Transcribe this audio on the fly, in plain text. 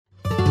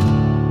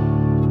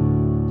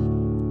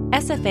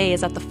SFA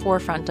is at the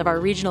forefront of our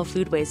regional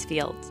foodways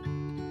field.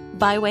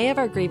 By way of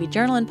our Gravy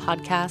Journal and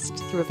podcast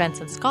through events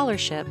and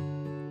scholarship,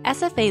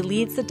 SFA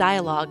leads the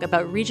dialogue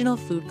about regional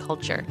food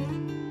culture.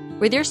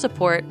 With your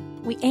support,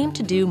 we aim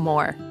to do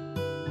more.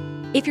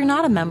 If you're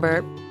not a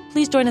member,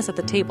 please join us at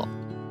the table.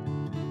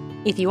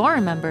 If you are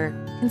a member,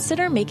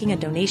 consider making a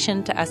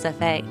donation to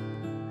SFA.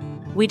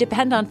 We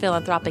depend on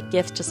philanthropic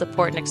gifts to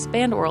support and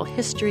expand oral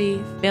history,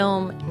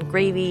 film, and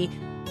gravy,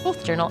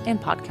 both journal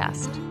and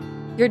podcast.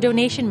 Your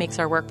donation makes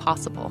our work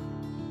possible.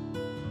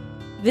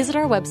 Visit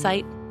our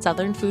website,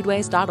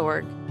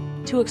 southernfoodways.org,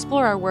 to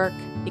explore our work,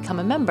 become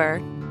a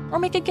member, or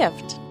make a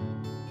gift.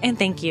 And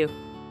thank you.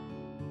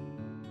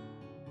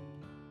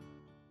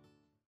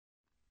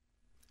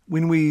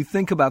 When we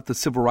think about the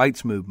civil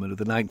rights movement of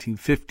the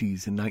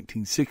 1950s and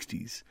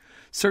 1960s,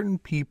 certain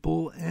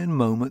people and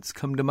moments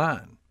come to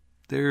mind.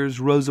 There's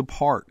Rosa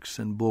Parks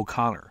and Bull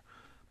Connor,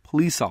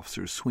 police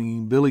officers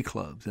swinging billy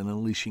clubs and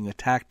unleashing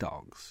attack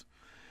dogs,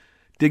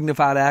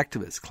 dignified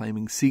activists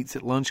claiming seats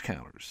at lunch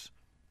counters.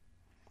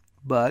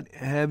 But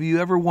have you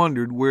ever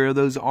wondered where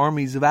those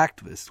armies of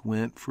activists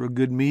went for a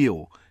good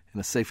meal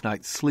and a safe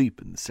night's sleep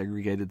in the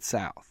segregated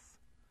South?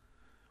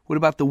 What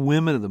about the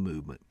women of the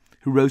movement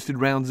who roasted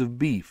rounds of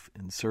beef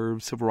and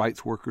served civil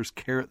rights workers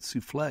carrot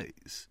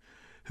souffles,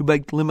 who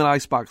baked lemon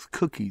icebox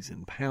cookies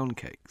and pound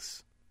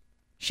cakes?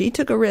 She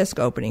took a risk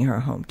opening her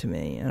home to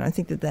me, and I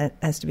think that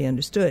has to be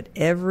understood.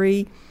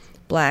 Every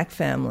black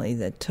family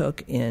that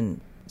took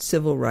in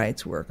civil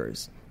rights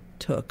workers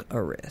took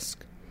a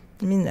risk.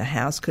 I mean, the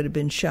house could have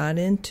been shot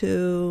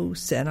into,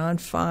 set on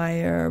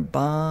fire,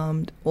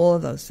 bombed. All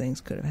of those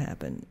things could have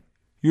happened.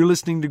 You're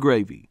listening to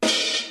Gravy.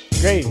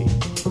 Gravy.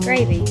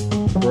 Gravy.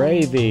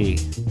 Gravy.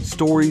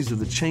 Stories of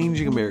the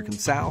changing American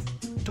South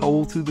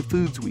told through the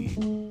foods we eat.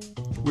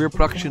 We're a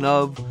production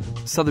of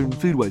Southern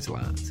Foodways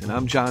Alliance, and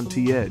I'm John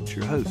T. Edge,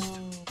 your host.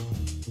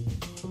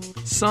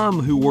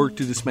 Some who worked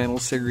to dismantle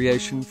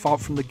segregation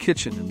fought from the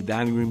kitchen and the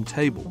dining room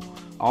table,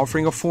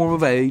 offering a form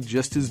of aid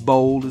just as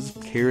bold as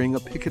carrying a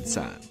picket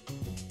sign.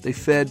 They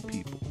fed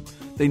people.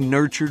 They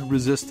nurtured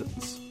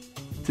resistance.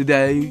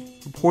 Today,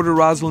 reporter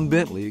Rosalind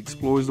Bentley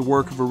explores the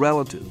work of a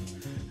relative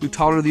who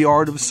taught her the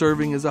art of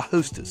serving as a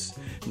hostess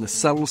and the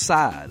subtle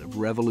side of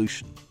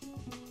revolution.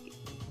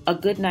 A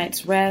good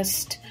night's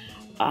rest,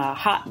 a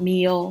hot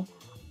meal,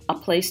 a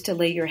place to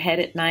lay your head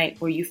at night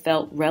where you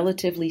felt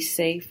relatively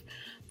safe.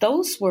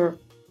 Those were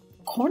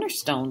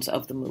cornerstones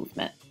of the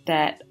movement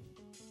that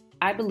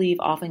I believe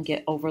often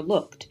get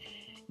overlooked.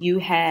 You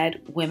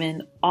had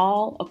women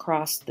all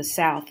across the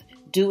South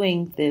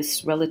doing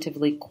this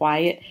relatively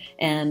quiet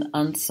and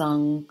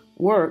unsung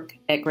work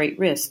at great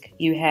risk.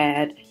 You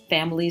had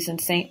families in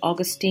St.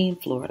 Augustine,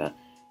 Florida,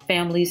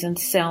 families in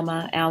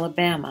Selma,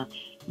 Alabama.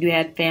 You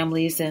had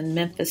families in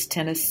Memphis,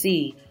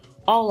 Tennessee,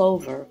 all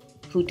over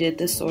who did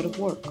this sort of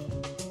work.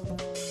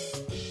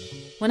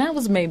 When I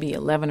was maybe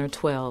 11 or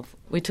 12,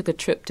 we took a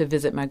trip to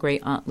visit my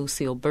great aunt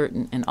Lucille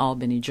Burton in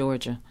Albany,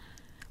 Georgia.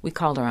 We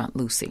called her Aunt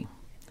Lucy.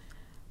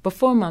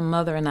 Before my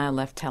mother and I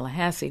left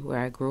Tallahassee, where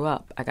I grew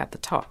up, I got the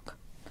talk.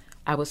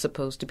 I was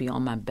supposed to be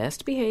on my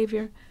best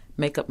behavior,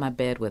 make up my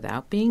bed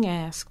without being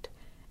asked,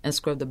 and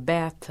scrub the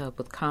bathtub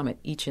with Comet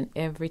each and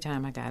every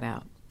time I got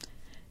out.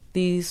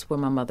 These were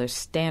my mother's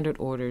standard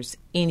orders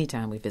any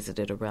time we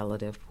visited a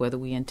relative, whether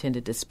we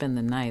intended to spend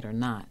the night or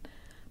not,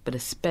 but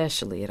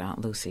especially at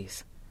Aunt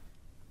Lucy's.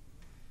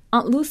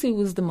 Aunt Lucy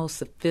was the most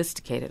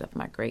sophisticated of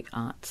my great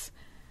aunts.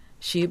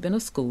 She had been a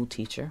school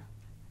teacher.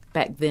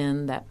 Back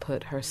then, that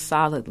put her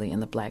solidly in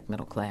the black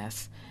middle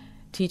class.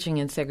 Teaching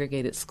in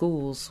segregated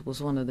schools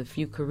was one of the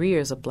few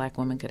careers a black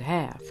woman could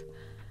have.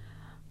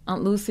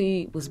 Aunt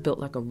Lucy was built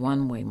like a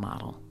runway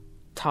model.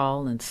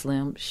 Tall and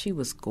slim, she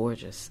was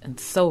gorgeous and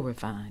so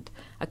refined.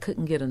 I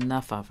couldn't get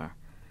enough of her.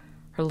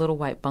 Her little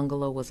white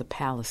bungalow was a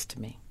palace to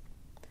me.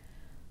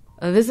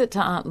 A visit to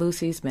Aunt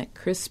Lucy's meant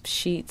crisp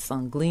sheets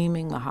on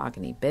gleaming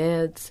mahogany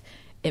beds.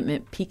 It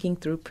meant peeking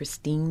through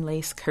pristine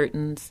lace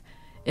curtains.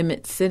 It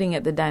meant sitting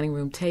at the dining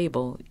room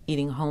table,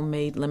 eating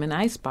homemade lemon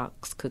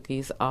icebox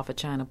cookies off a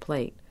china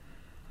plate.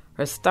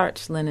 Her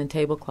starched linen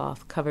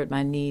tablecloth covered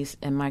my knees,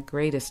 and my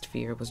greatest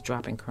fear was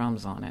dropping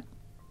crumbs on it.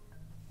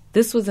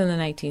 This was in the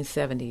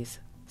 1970s,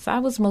 so I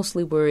was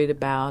mostly worried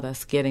about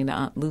us getting to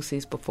Aunt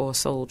Lucy's before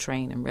Soul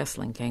Train and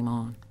wrestling came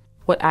on.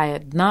 What I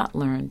had not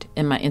learned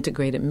in my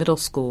integrated middle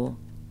school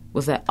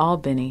was that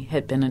Albany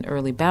had been an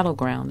early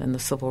battleground in the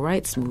civil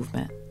rights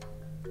movement.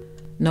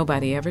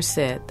 Nobody ever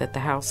said that the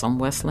house on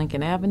West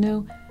Lincoln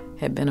Avenue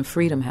had been a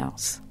freedom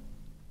house.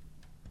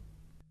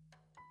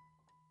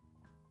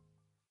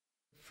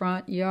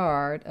 Front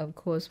yard, of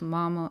course,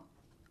 Mama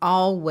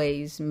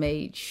always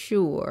made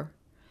sure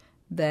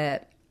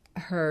that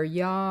her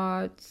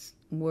yards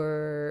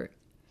were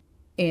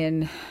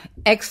in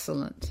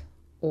excellent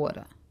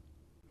order.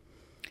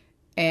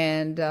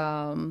 And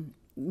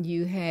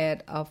you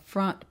had a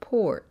front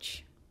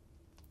porch.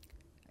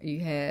 You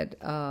had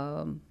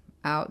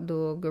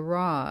outdoor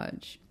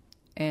garage.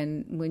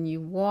 And when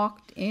you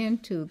walked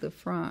into the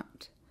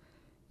front,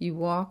 you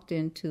walked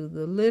into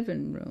the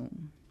living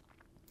room.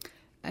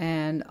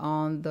 and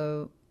on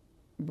the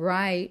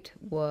right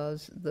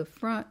was the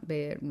front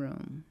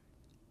bedroom.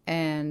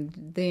 And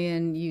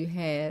then you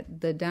had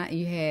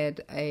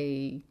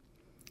a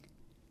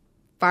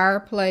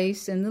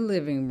fireplace in the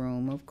living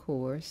room, of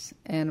course.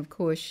 And, of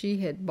course, she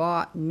had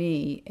bought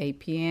me a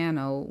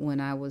piano when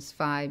I was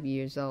 5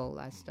 years old.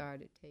 I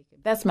started taking...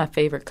 That's my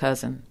favorite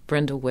cousin,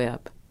 Brenda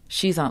Webb.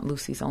 She's Aunt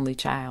Lucy's only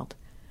child.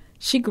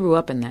 She grew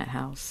up in that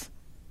house.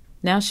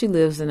 Now she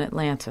lives in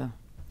Atlanta.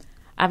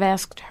 I've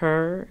asked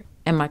her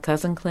and my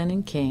cousin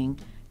Clinton King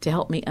to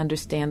help me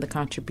understand the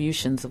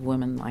contributions of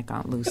women like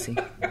Aunt Lucy.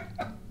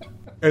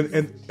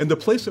 And the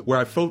place where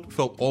I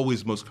felt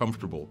always most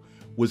comfortable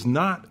was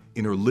not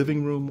in her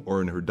living room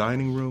or in her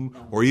dining room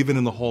or even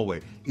in the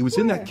hallway. It was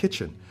in that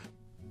kitchen.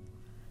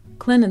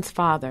 Clinton's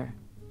father,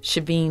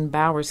 Shaveen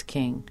Bowers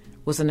King,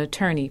 was an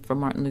attorney for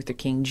Martin Luther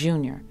King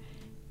Jr.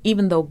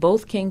 Even though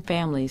both King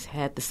families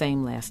had the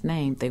same last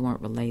name, they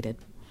weren't related.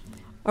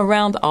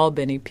 Around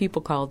Albany,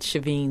 people called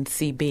Shaveen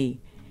CB.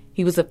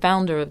 He was a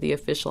founder of the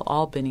official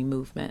Albany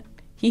movement.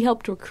 He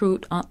helped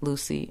recruit Aunt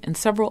Lucy and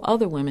several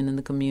other women in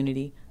the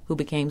community who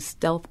became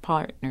stealth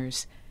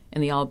partners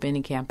in the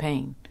Albany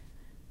campaign.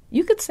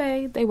 You could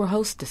say they were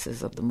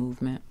hostesses of the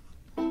movement.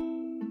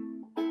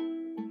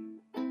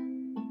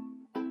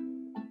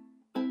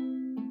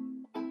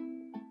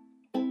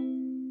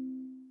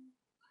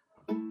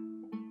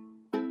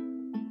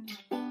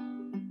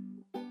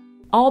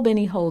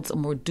 Albany holds a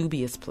more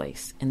dubious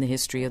place in the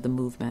history of the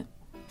movement.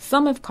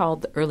 Some have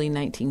called the early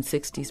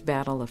 1960s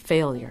battle a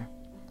failure.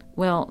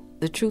 Well,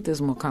 the truth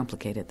is more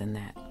complicated than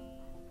that.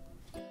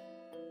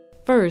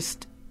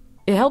 First,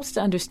 it helps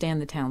to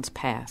understand the town's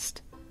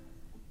past.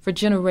 For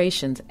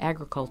generations,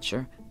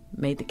 agriculture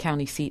made the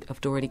county seat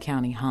of Dougherty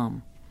County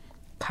hum.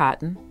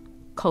 Cotton,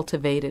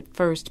 cultivated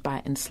first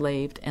by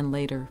enslaved and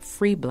later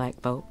free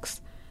black folks.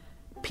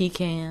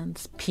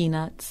 Pecans,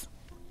 peanuts.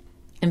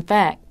 In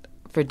fact,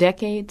 for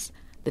decades,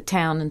 the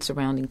town and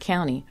surrounding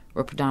county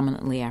were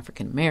predominantly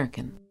African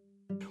American.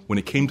 When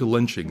it came to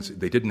lynchings,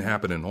 they didn't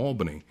happen in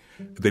Albany.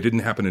 They didn't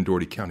happen in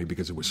Dougherty County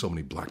because there were so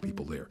many black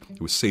people there.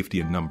 There was safety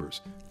in numbers.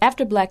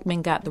 After black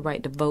men got the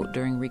right to vote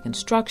during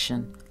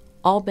Reconstruction,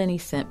 Albany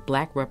sent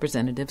black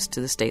representatives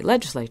to the state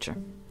legislature.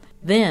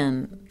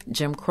 Then,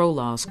 Jim Crow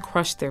laws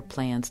crushed their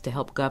plans to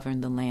help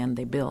govern the land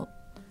they built.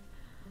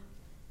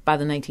 By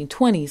the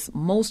 1920s,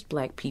 most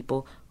black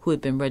people who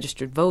had been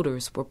registered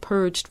voters were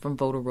purged from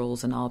voter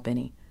rolls in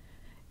Albany.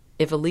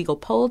 If illegal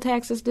poll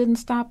taxes didn't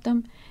stop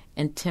them,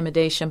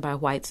 intimidation by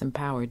whites in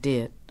power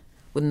did.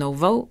 With no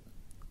vote,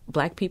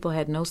 black people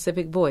had no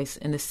civic voice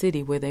in the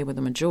city where they were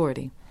the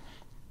majority.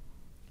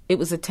 It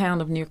was a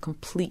town of near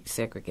complete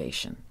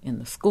segregation in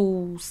the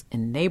schools,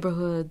 in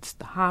neighborhoods,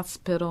 the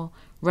hospital,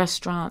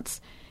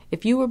 restaurants.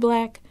 If you were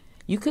black,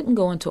 you couldn't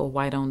go into a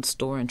white-owned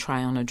store and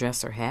try on a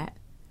dress or hat.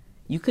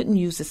 You couldn't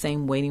use the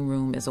same waiting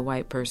room as a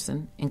white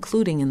person,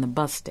 including in the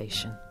bus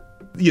station.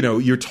 You know,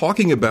 you're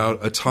talking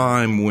about a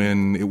time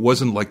when it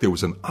wasn't like there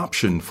was an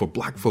option for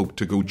black folk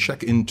to go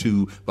check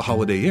into the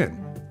Holiday Inn.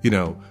 You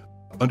know,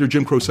 under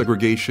Jim Crow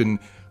segregation,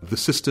 the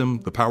system,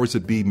 the powers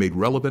that be, made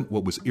relevant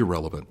what was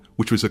irrelevant,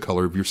 which was the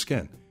color of your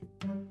skin.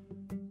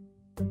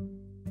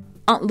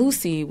 Aunt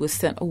Lucy was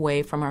sent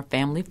away from our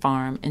family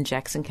farm in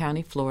Jackson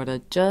County,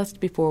 Florida, just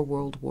before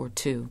World War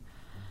II.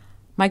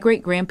 My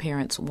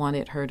great-grandparents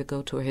wanted her to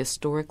go to a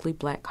historically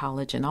black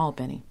college in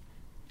Albany.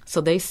 So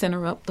they sent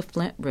her up the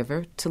Flint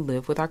River to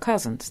live with our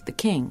cousins, the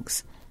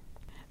Kings.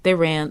 They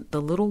ran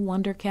the Little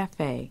Wonder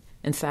Cafe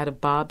inside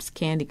of Bob's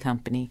Candy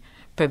Company,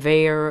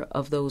 purveyor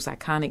of those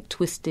iconic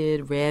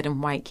twisted red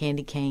and white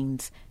candy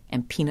canes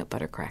and peanut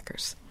butter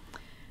crackers.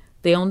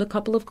 They owned a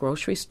couple of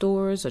grocery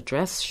stores, a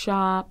dress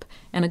shop,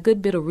 and a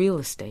good bit of real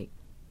estate.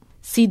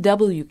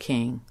 C.W.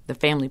 King, the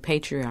family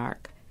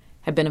patriarch,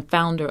 had been a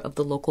founder of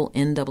the local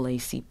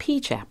NAACP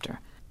chapter.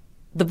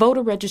 The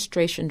voter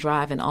registration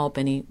drive in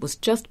Albany was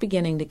just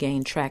beginning to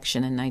gain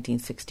traction in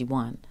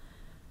 1961.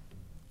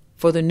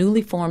 For the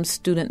newly formed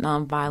Student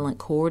Nonviolent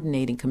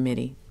Coordinating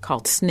Committee,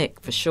 called SNCC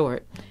for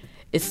short,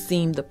 it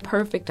seemed the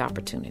perfect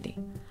opportunity.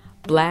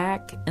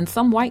 Black and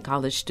some white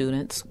college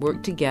students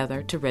worked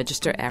together to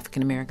register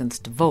African Americans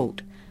to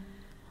vote.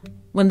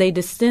 When they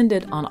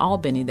descended on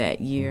Albany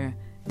that year,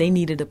 they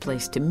needed a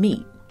place to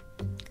meet.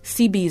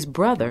 CB's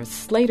brother,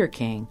 Slater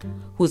King,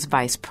 who was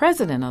vice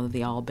president of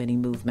the Albany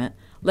movement,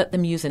 let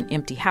them use an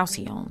empty house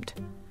he owned.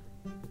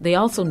 They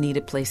also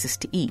needed places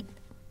to eat,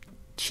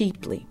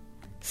 cheaply.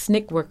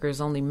 SNCC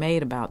workers only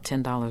made about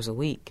 $10 a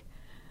week.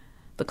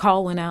 The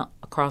call went out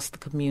across the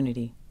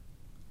community.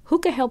 Who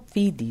could help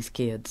feed these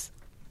kids?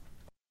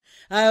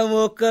 I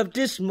woke up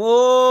this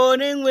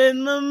morning with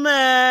my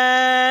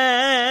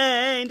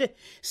mind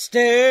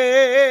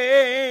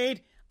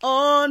stayed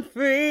on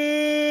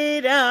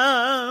freedom.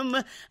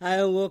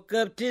 I woke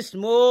up this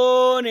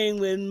morning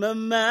with my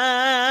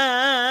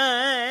mind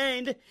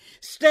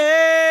stayed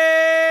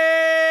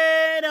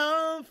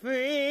on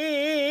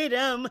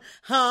freedom.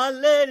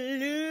 Hallelujah.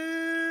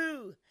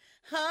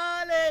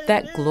 Hallelujah.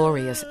 That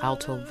glorious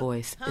alto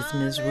voice is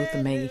Ms.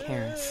 Rutha Mae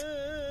Harris.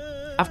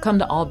 I've come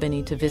to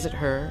Albany to visit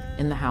her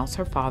in the house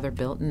her father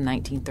built in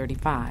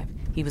 1935.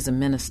 He was a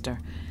minister.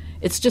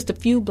 It's just a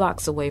few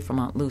blocks away from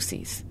Aunt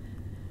Lucy's.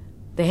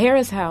 The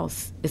Harris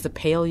house is a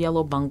pale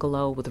yellow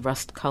bungalow with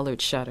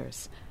rust-colored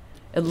shutters.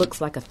 It looks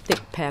like a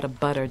thick pat of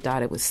butter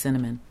dotted with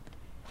cinnamon.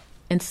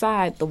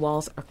 Inside, the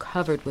walls are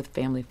covered with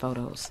family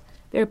photos.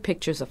 There are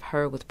pictures of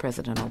her with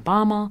President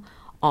Obama,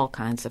 all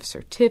kinds of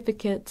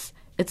certificates.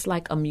 It's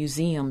like a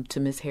museum to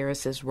Miss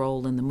Harris's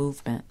role in the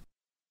movement.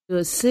 We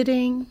were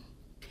sitting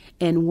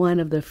in one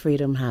of the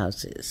Freedom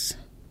Houses.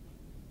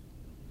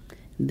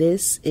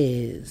 This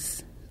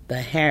is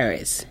the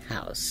Harris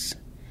House,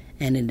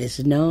 and it is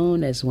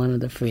known as one of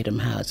the Freedom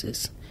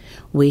Houses.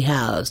 We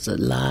housed a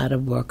lot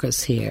of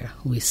workers here.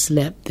 We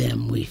slept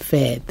them, we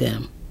fed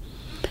them.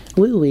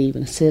 We would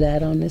even sit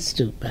out on the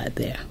stoop out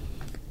there.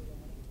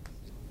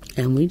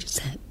 And we just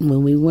had,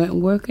 when we weren't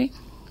working,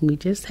 we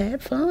just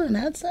had fun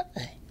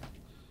outside.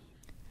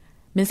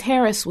 Miss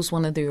Harris was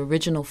one of the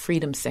original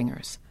Freedom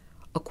Singers,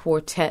 a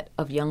quartet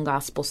of young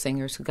gospel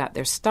singers who got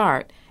their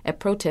start at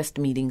protest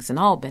meetings in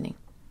Albany.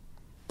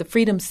 The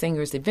Freedom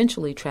Singers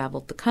eventually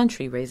traveled the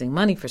country raising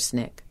money for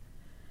SNCC.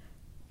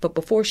 But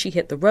before she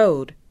hit the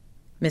road,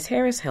 Miss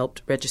Harris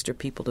helped register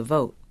people to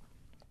vote.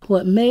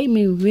 What made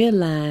me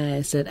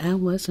realize that I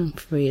wasn't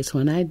free is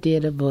when I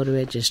did a voter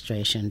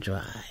registration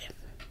drive.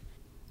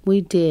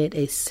 We did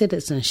a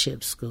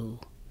citizenship school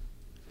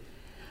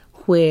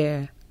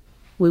where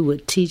we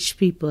would teach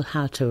people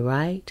how to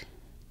write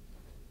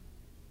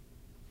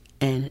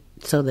and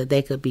so that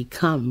they could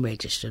become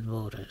registered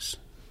voters.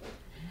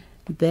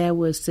 There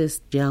was this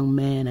young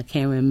man, I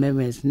can't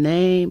remember his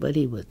name, but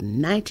he was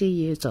 90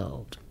 years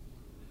old.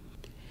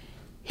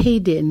 He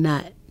did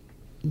not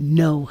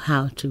know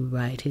how to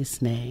write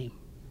his name.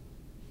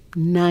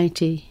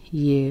 90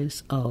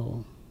 years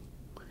old.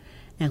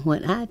 And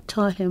when I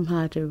taught him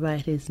how to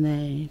write his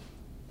name,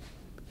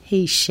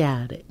 he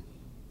shouted.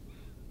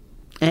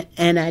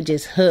 And I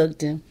just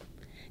hugged him.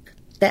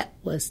 That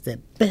was the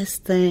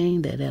best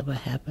thing that ever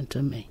happened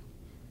to me.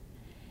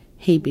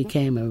 He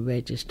became a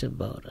registered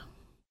voter.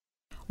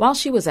 While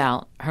she was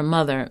out, her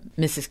mother,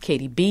 Mrs.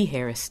 Katie B.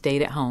 Harris,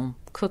 stayed at home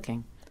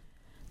cooking.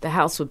 The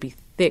house would be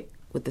thick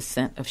with the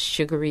scent of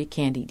sugary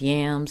candied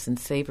yams and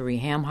savory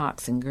ham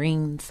hocks and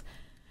greens.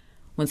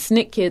 When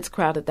SNCC kids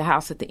crowded the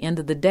house at the end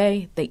of the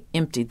day, they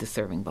emptied the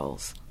serving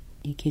bowls.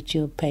 You get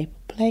your paper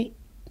plate,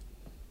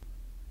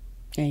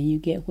 and you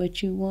get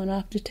what you want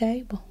off the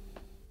table.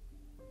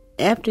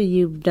 After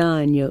you've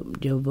done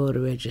your voter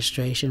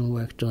registration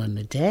work during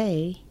the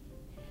day,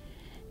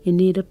 you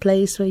need a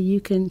place where you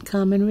can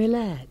come and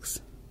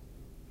relax.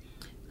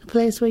 A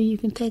place where you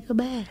can take a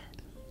bath.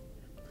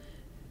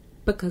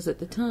 Because at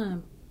the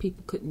time,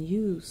 people couldn't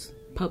use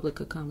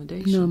public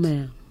accommodations. No,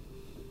 ma'am.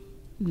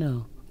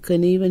 No,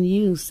 couldn't even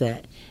use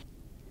that.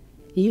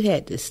 You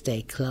had to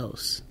stay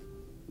close.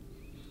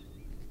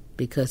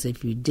 Because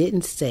if you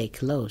didn't stay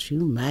close, you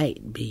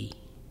might be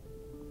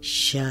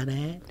shot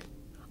at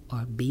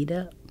or beat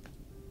up.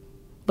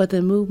 But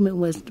the movement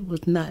was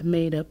not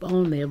made up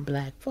only of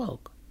black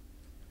folk.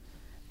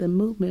 The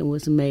movement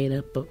was made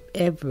up of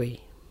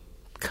every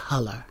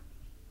color.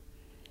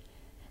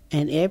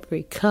 And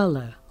every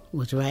color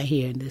was right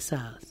here in this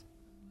house.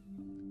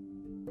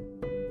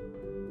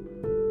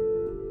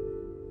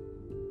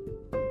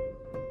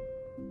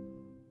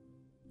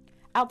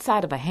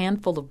 Outside of a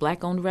handful of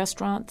black-owned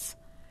restaurants,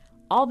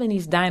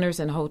 Albany's diners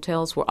and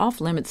hotels were off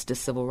limits to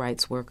civil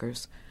rights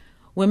workers.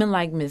 Women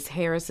like Miss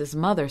Harris's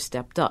mother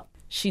stepped up.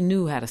 She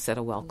knew how to set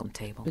a welcome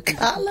table.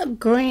 Collard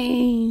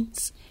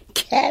greens,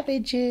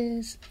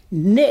 cabbages,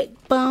 neck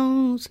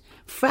bones,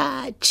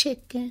 fried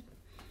chicken,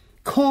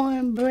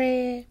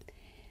 cornbread,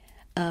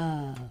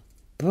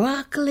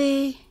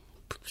 broccoli,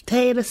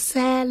 potato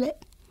salad.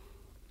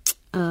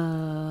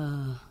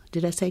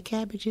 Did I say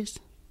cabbages?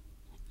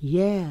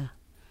 Yeah,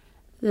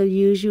 the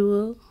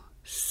usual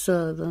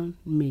Southern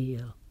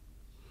meal.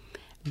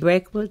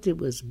 Breakfast, it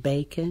was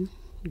bacon,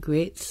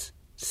 grits,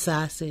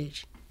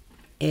 sausage,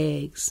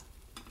 eggs,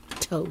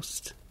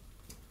 toast,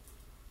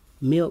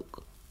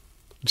 milk,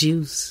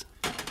 juice,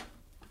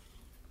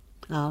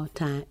 all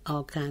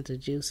kinds of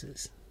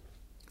juices.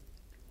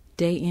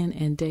 Day in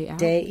and day out?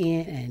 Day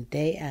in and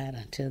day out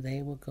until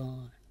they were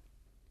gone.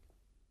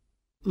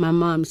 My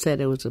mom said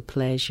it was a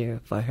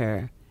pleasure for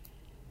her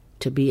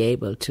to be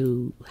able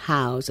to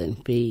house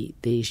and feed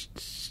these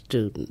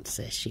students,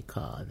 as she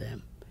called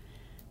them.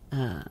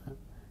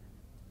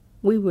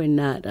 We were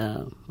not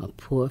a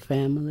poor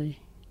family.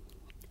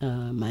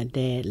 My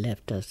dad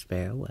left us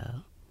very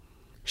well.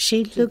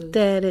 She looked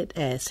at it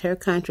as her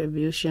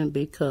contribution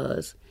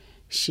because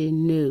she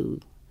knew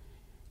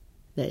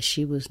that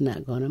she was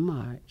not going to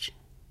march,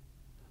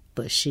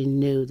 but she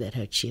knew that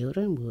her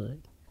children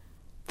would.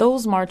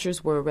 Those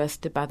marchers were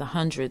arrested by the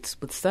hundreds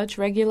with such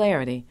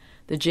regularity,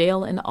 the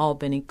jail in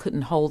Albany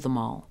couldn't hold them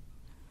all.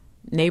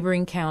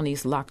 Neighboring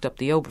counties locked up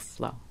the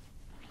overflow.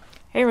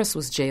 Harris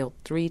was jailed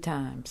 3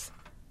 times.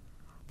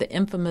 The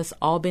infamous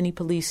Albany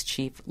police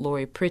chief,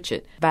 Lori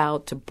Pritchett,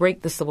 vowed to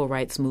break the civil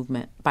rights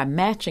movement by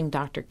matching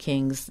Dr.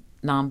 King's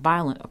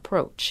nonviolent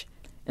approach.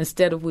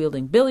 Instead of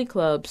wielding billy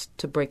clubs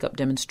to break up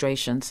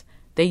demonstrations,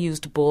 they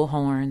used bull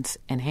horns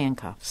and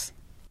handcuffs.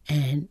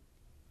 And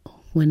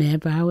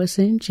whenever I was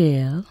in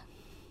jail,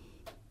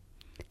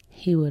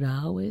 he would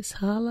always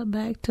holler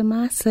back to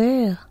my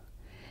cell,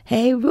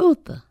 "Hey,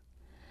 Ruther,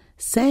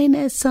 sing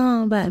that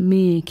song about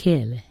me and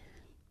Kelly."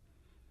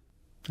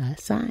 I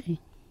sang.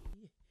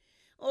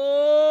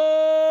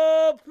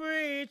 Oh,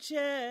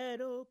 preacher,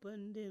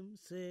 opened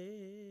himself.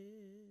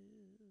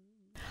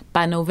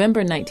 By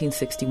November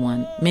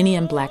 1961, many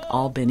in Black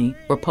Albany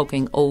were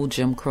poking old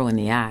Jim Crow in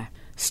the eye.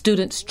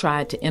 Students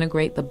tried to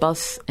integrate the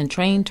bus and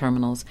train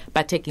terminals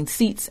by taking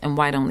seats in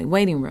white-only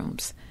waiting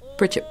rooms.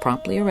 Pritchett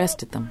promptly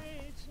arrested them.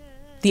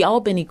 The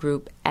Albany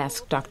group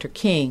asked Dr.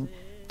 King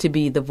to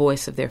be the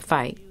voice of their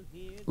fight.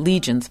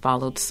 Legions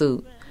followed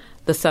suit.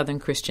 The Southern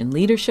Christian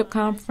Leadership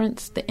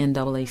Conference, the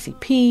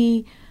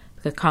NAACP,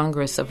 the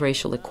Congress of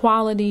Racial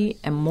Equality,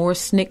 and more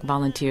SNCC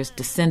volunteers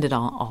descended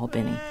on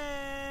Albany.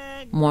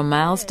 More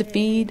mouths to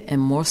feed and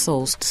more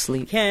souls to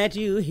sleep. Can't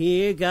you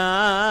hear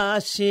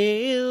God's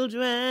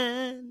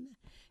children?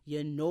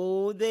 You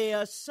know they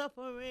are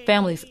suffering.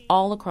 Families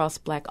all across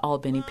Black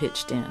Albany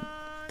pitched in.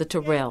 The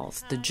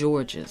Terrells, the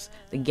Georges,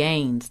 the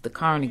Gaines, the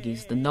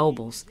Carnegies, the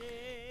Nobles.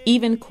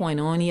 Even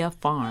Koinonia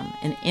Farm,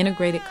 an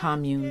integrated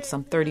commune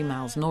some 30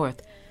 miles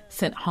north,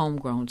 sent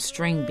homegrown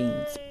string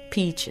beans,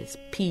 peaches,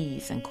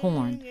 peas, and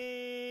corn.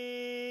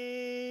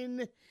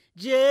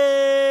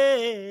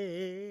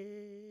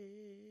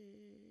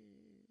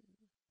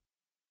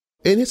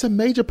 And it's a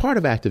major part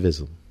of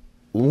activism.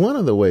 One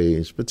of the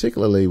ways,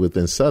 particularly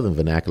within Southern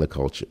vernacular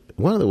culture,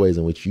 one of the ways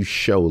in which you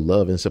show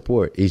love and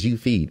support is you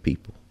feed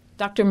people.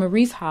 Dr.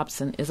 Maurice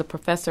Hobson is a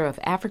professor of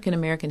African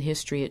American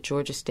history at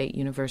Georgia State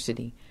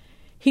University.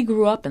 He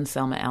grew up in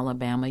Selma,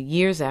 Alabama,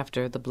 years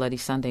after the Bloody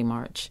Sunday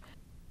March.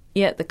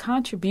 Yet the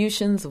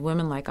contributions of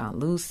women like Aunt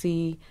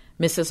Lucy,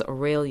 Mrs.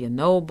 Aurelia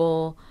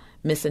Noble,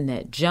 Miss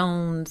Annette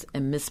Jones,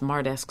 and Miss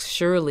Mardesk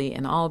Shirley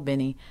in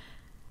Albany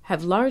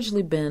have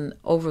largely been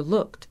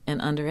overlooked and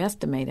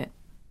underestimated.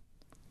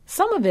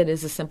 Some of it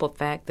is the simple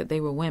fact that they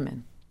were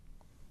women.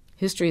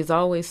 History has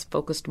always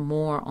focused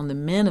more on the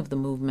men of the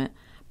movement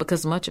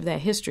because much of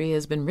that history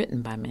has been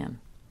written by men.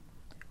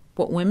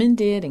 What women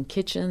did in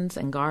kitchens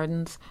and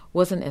gardens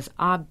wasn't as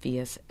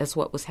obvious as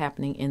what was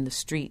happening in the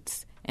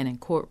streets and in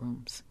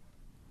courtrooms.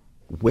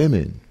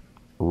 Women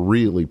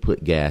really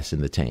put gas in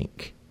the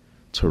tank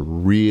to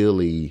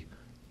really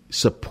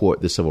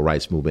support the civil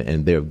rights movement,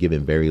 and they're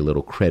given very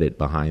little credit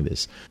behind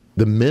this.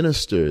 The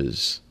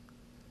ministers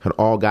had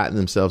all gotten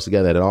themselves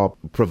together, had all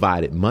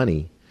provided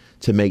money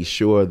to make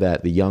sure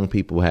that the young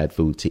people had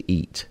food to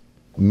eat.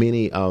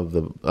 Many of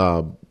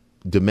the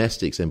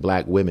domestics and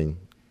black women,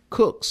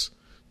 cooks,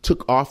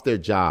 took off their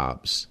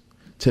jobs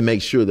to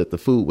make sure that the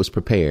food was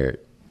prepared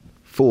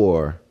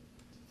for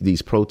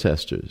these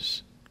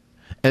protesters.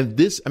 And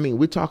this, I mean,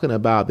 we're talking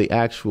about the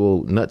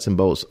actual nuts and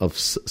bolts of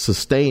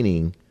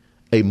sustaining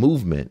a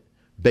movement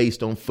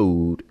based on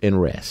food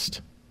and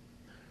rest.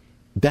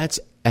 That's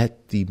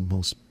at the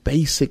most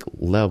basic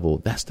level.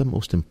 That's the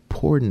most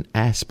important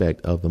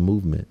aspect of the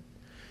movement.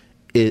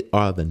 It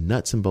are the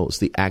nuts and bolts,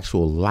 the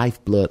actual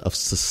lifeblood of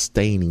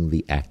sustaining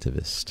the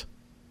activist,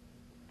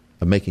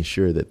 of making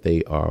sure that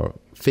they are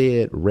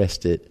fed,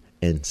 rested,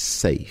 and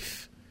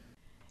safe.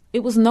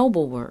 It was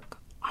noble work,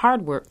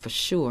 hard work for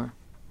sure.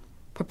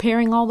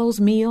 Preparing all those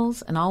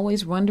meals and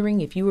always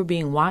wondering if you were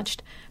being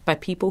watched by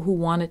people who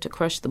wanted to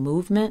crush the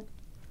movement.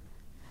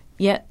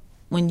 Yet,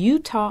 when you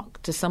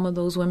talk to some of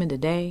those women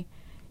today,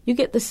 you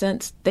get the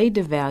sense they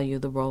devalue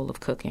the role of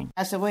cooking.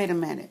 I said, wait a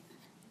minute.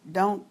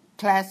 Don't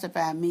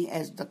classify me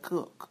as the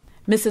cook.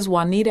 Mrs.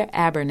 Juanita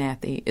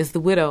Abernathy is the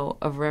widow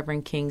of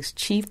Reverend King's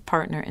chief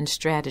partner and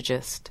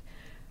strategist,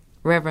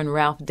 Reverend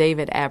Ralph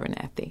David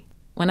Abernathy.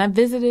 When I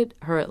visited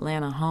her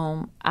Atlanta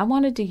home, I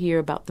wanted to hear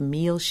about the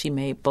meals she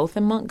made both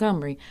in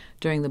Montgomery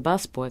during the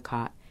bus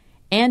boycott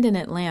and in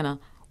Atlanta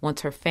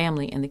once her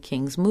family and the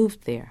Kings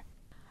moved there.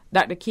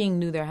 Dr. King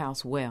knew their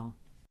house well.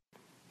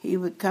 He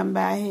would come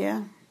by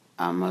here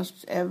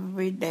almost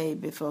every day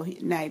before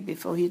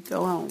he'd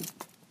go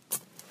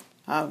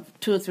home,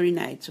 2 or 3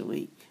 nights a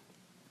week.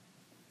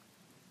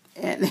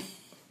 And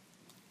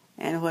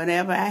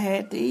whatever I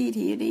had to eat,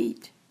 he'd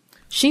eat.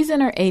 She's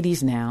in her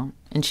 80s now,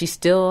 and she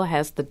still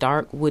has the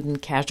dark wooden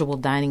casual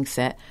dining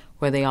set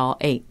where they all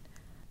ate.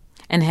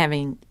 And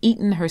having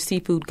eaten her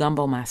seafood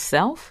gumbo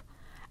myself,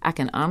 I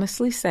can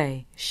honestly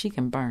say she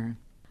can burn.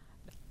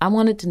 I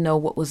wanted to know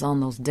what was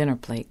on those dinner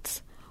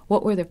plates.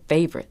 What were their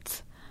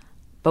favorites?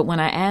 But when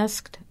I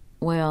asked,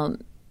 well,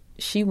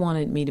 she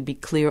wanted me to be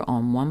clear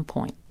on one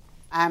point.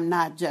 I'm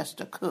not just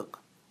a cook.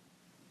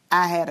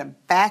 I had a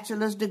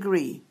bachelor's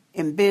degree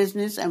in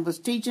business and was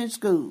teaching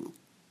school.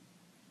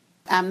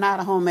 I'm not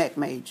a home ec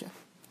major.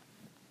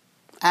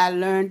 I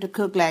learned to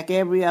cook like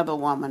every other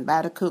woman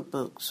by the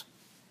cookbooks.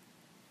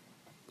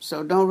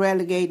 So don't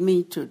relegate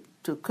me to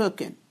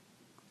cooking.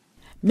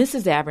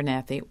 Mrs.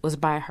 Abernathy was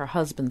by her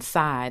husband's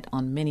side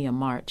on many a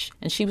march,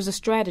 and she was a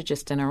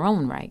strategist in her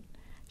own right.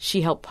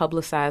 She helped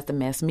publicize the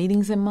mass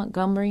meetings in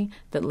Montgomery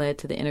that led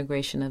to the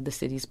integration of the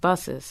city's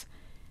buses.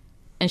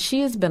 And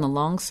she has been a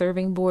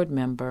long-serving board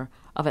member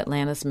of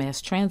Atlanta's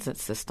mass transit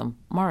system,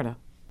 MARTA.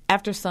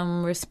 After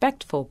some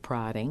respectful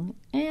prodding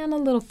and a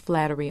little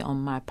flattery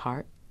on my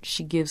part,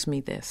 she gives me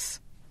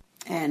this.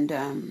 And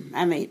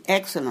I made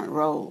excellent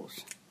rolls,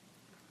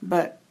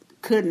 but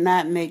could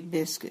not make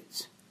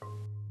biscuits.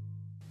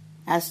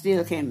 I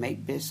still can't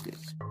make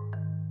biscuits.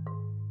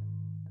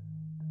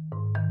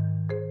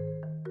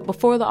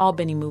 Before the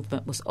Albany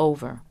movement was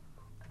over,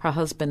 her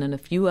husband and a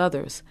few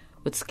others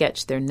would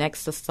sketch their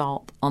next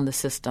assault on the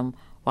system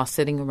while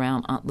sitting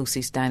around Aunt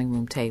Lucy's dining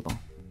room table.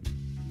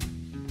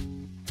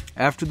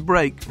 After the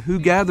break, who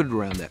gathered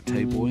around that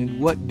table and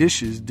what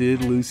dishes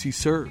did Lucy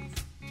serve?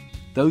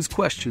 Those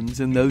questions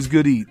and those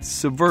good eats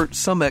subvert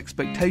some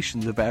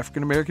expectations of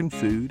African American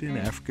food and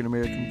African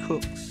American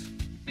cooks.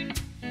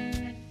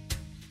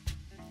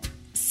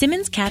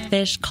 Simmons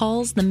Catfish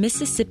calls the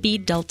Mississippi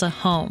Delta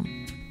home.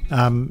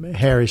 I'm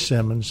Harry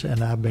Simmons,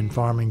 and I've been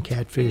farming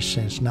catfish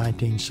since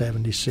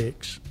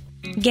 1976.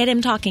 Get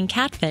him talking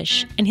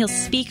catfish, and he'll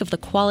speak of the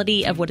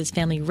quality of what his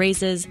family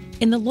raises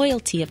and the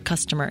loyalty of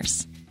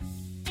customers.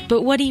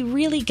 But what he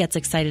really gets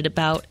excited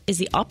about is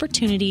the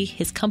opportunity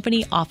his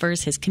company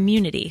offers his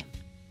community.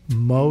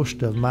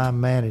 Most of my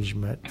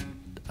management,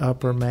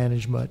 upper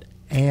management,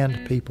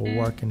 and people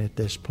working at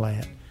this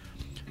plant,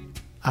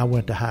 I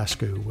went to high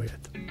school with.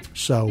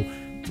 So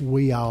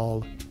we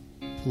all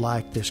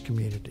like this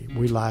community.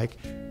 We like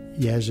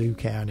Yazoo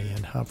County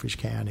and Humphreys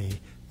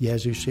County,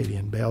 Yazoo City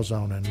and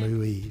Belzona and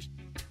Louise.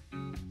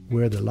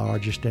 We're the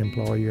largest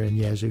employer in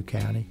Yazoo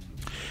County.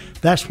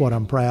 That's what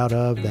I'm proud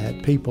of,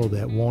 that people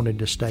that wanted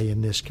to stay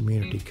in this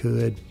community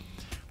could,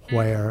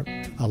 where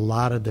a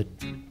lot of the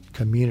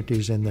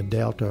communities in the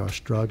Delta are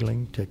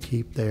struggling to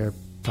keep their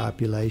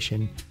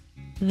population.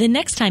 The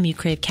next time you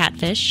crave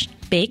catfish,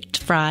 baked,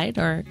 fried,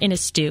 or in a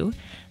stew,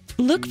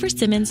 look for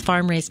Simmons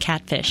Farm-Raised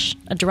Catfish,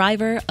 a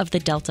driver of the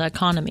Delta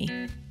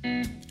economy.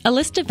 A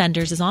list of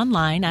vendors is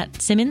online at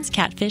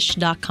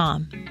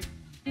simmonscatfish.com.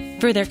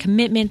 For their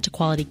commitment to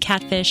quality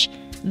catfish,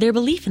 their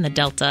belief in the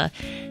Delta,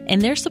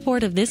 and their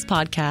support of this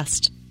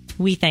podcast,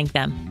 we thank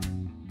them.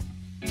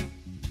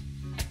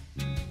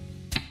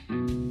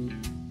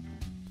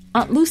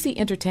 Aunt Lucy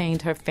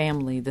entertained her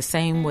family the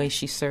same way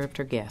she served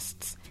her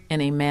guests, in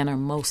a manner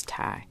most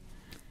high.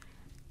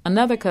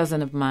 Another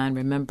cousin of mine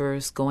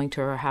remembers going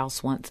to her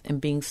house once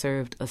and being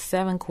served a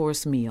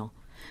 7-course meal,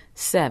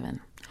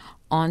 7,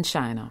 on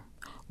china,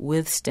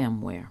 with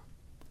stemware,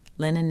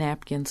 linen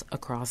napkins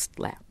across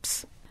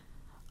laps.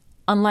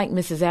 Unlike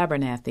Mrs.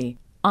 Abernathy,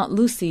 Aunt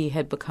Lucy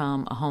had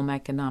become a home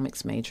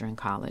economics major in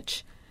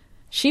college.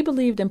 She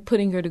believed in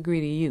putting her degree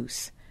to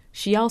use.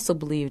 She also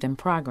believed in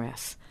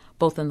progress,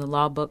 both in the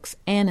law books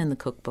and in the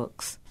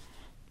cookbooks.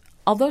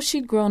 Although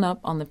she'd grown up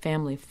on the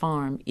family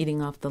farm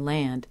eating off the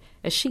land,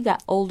 as she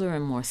got older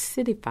and more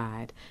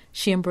cityfied,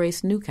 she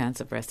embraced new kinds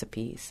of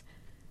recipes.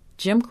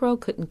 Jim Crow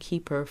couldn't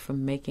keep her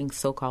from making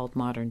so-called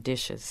modern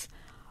dishes.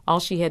 All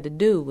she had to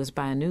do was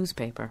buy a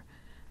newspaper.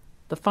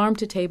 The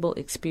farm-to-table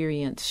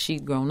experience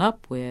she'd grown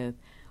up with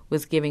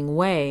was giving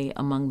way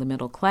among the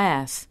middle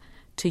class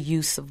to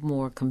use of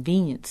more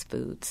convenience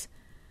foods.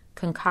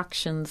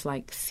 Concoctions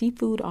like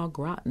seafood au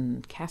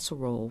gratin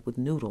casserole with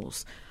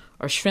noodles,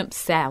 or shrimp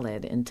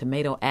salad and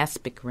tomato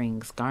aspic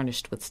rings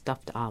garnished with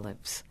stuffed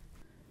olives.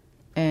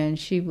 And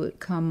she would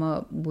come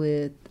up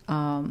with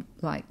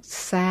like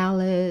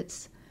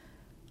salads,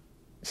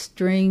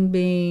 string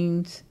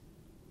beans,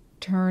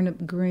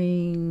 turnip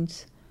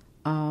greens.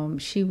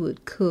 She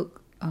would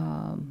cook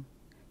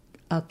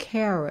a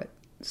carrot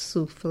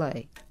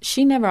souffle.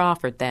 She never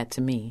offered that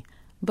to me,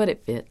 but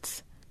it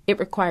fits. It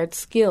required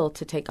skill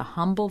to take a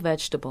humble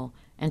vegetable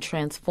and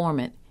transform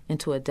it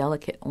into a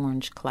delicate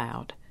orange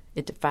cloud.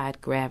 It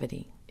defied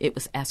gravity. It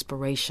was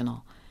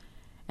aspirational.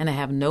 And I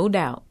have no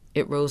doubt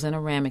it rose in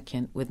a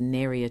ramekin with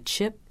nary a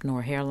chip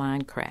nor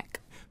hairline crack.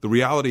 The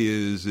reality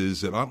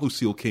is that Aunt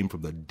Lucille came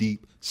from the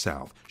deep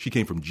South. She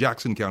came from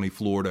Jackson County,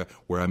 Florida,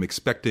 where I'm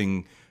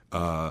expecting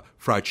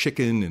fried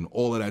chicken and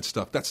all of that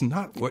stuff. That's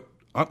not what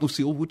Aunt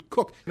Lucille would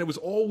cook. And it was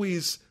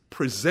always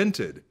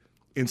presented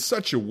in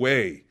such a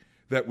way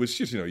that was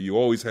just, you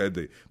always had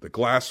the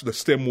glass, the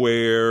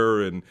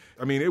stemware, and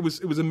I mean, it was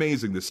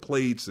amazing, the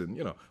plates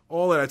and,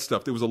 all of that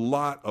stuff. There was a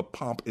lot of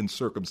pomp and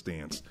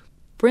circumstance.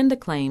 Brenda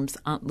claims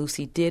Aunt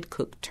Lucy did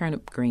cook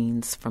turnip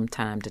greens from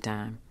time to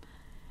time.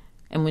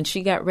 And when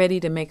she got ready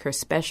to make her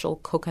special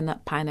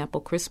coconut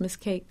pineapple Christmas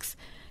cakes,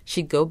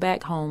 she'd go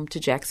back home to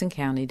Jackson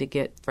County to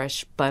get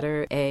fresh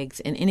butter, eggs,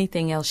 and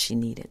anything else she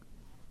needed.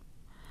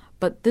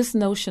 But this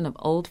notion of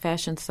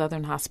old-fashioned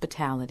Southern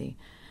hospitality,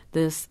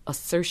 this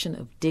assertion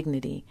of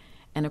dignity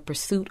and a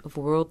pursuit of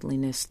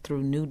worldliness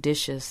through new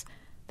dishes,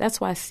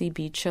 that's why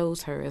CB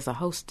chose her as a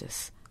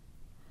hostess.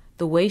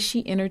 The way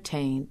she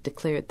entertained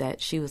declared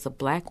that she was a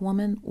black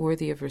woman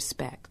worthy of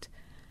respect,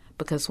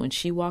 because when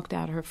she walked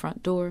out her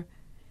front door,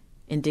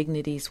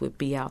 indignities would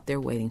be out there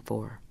waiting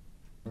for her.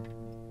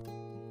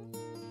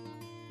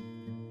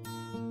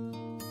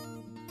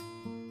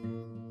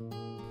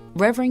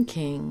 Reverend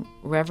King,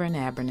 Reverend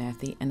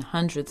Abernathy, and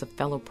hundreds of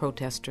fellow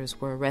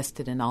protesters were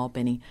arrested in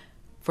Albany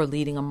for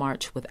leading a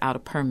march without a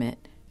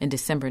permit in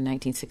December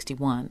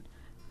 1961.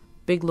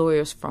 Big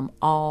lawyers from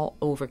all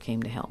over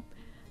came to help.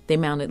 They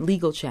mounted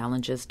legal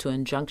challenges to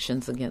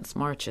injunctions against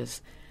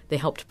marches. They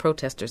helped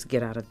protesters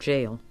get out of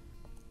jail.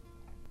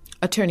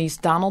 Attorneys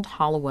Donald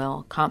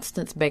Hollowell,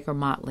 Constance Baker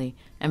Motley,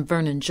 and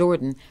Vernon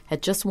Jordan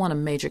had just won a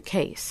major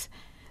case.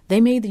 They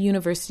made the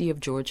University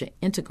of Georgia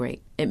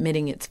integrate,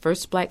 admitting its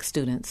first black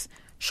students,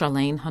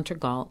 Charlene Hunter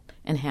Galt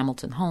and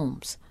Hamilton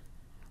Holmes.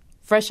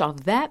 Fresh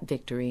off that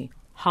victory,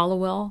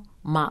 Hollowell,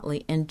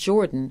 Motley, and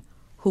Jordan,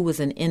 who was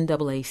an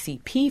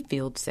NAACP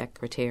field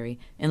secretary,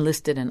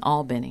 enlisted in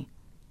Albany.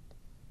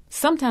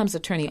 Sometimes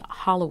Attorney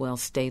Hollowell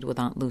stayed with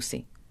Aunt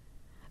Lucy.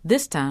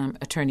 This time,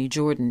 Attorney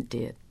Jordan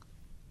did.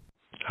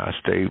 I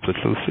stayed with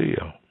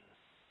Lucille.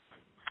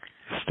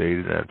 Stayed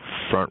in that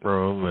front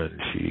room, and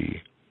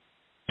she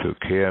took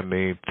care of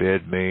me,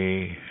 fed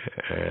me,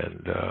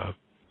 and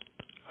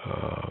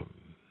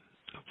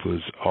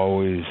was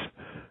always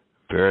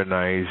very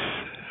nice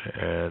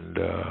and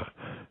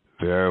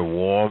very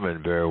warm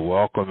and very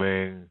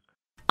welcoming.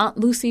 Aunt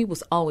Lucy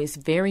was always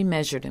very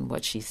measured in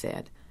what she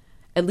said,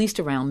 at least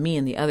around me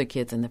and the other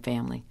kids in the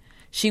family.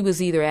 She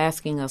was either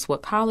asking us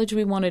what college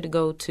we wanted to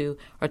go to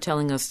or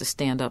telling us to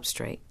stand up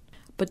straight.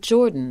 But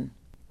Jordan,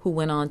 who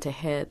went on to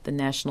head the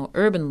National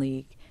Urban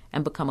League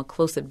and become a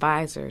close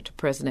advisor to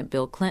President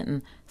Bill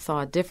Clinton,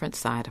 saw a different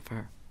side of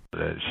her.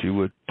 And she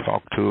would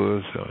talk to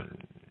us and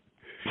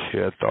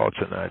share thoughts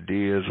and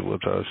ideas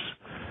with us.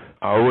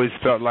 I always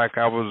felt like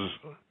I was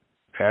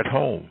at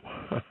home.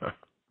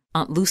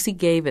 Aunt Lucy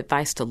gave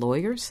advice to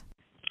lawyers?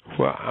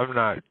 Well, I'm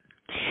not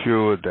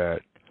sure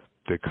that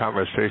the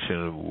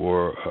conversations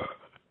were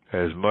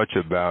as much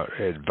about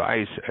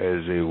advice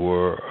as they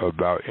were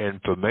about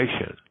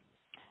information.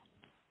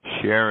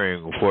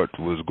 Sharing what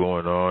was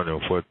going on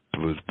and what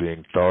was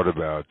being thought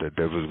about, that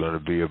there was going to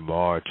be a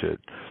march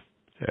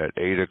at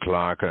 8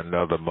 o'clock,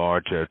 another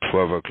march at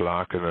 12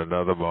 o'clock, and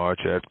another march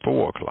at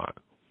 4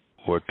 o'clock.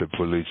 What the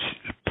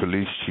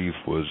police chief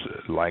was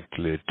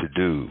likely to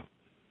do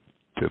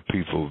to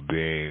people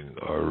being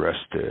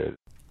arrested.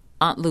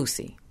 Aunt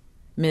Lucy,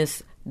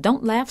 Miss,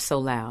 don't laugh so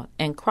loud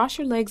and cross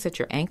your legs at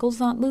your ankles,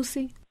 Aunt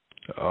Lucy.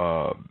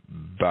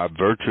 By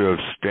virtue of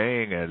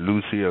staying at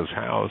Lucille's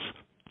house,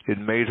 it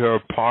made her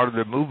a part of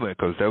the movement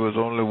because there was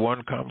only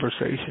one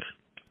conversation.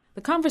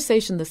 The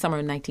conversation the summer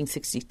of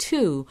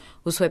 1962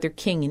 was whether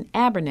King and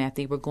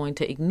Abernathy were going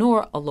to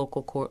ignore a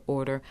local court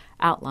order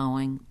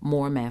outlawing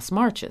more mass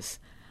marches.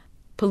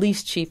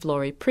 Police Chief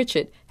Laurie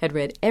Pritchett had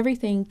read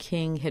everything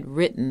King had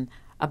written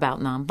about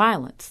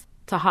nonviolence.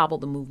 To hobble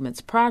the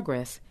movement's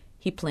progress,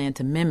 he planned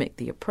to mimic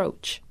the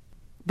approach.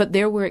 But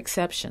there were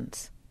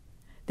exceptions.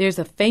 There's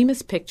a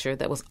famous picture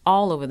that was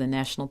all over the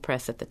national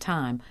press at the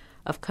time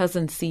of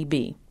Cousin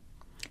C.B.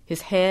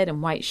 His head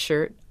and white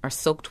shirt are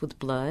soaked with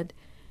blood.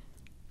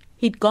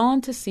 He'd gone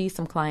to see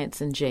some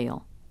clients in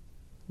jail.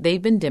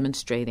 They'd been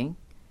demonstrating,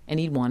 and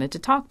he'd wanted to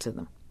talk to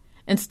them.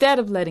 Instead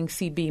of letting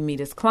C.B. meet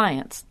his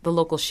clients, the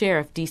local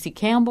sheriff, D.C.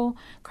 Campbell,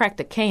 cracked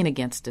a cane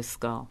against his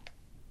skull.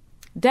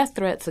 Death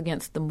threats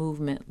against the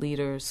movement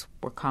leaders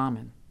were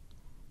common.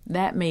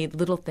 That made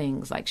little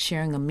things like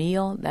sharing a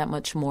meal that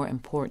much more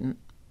important.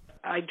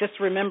 I just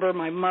remember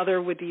my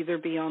mother would either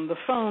be on the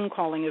phone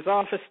calling his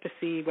office to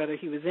see whether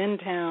he was in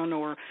town,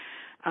 or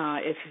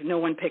if no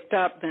one picked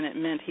up, then it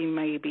meant he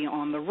may be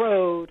on the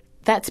road.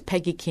 That's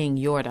Peggy King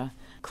Yorta,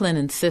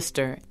 Clennon's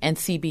sister and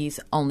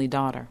CB's only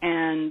daughter.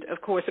 And,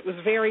 of course, it was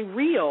very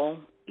real,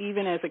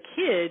 even as a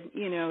kid.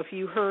 You know, if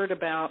you heard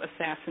about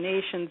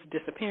assassinations,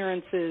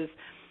 disappearances,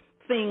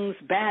 things,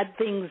 bad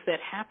things that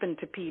happened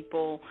to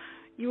people,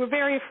 you were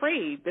very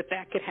afraid that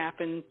that could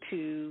happen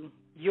to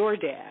your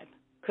dad,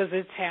 because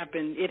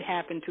it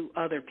happened to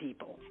other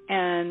people.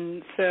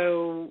 And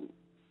so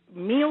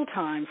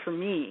mealtime for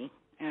me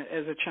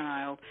as a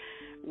child,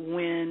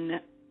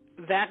 when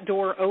that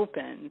door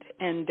opened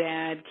and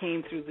Dad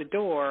came through the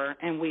door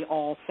and we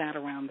all sat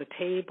around the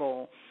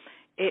table,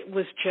 it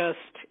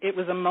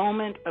was a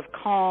moment of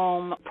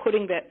calm,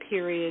 putting that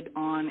period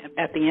on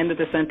at the end of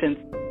the sentence.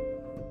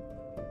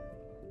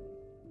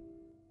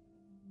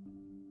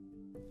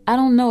 I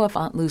don't know if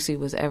Aunt Lucy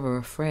was ever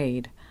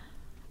afraid.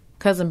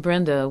 Cousin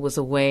Brenda was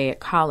away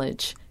at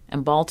college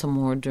in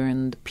Baltimore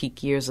during the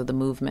peak years of the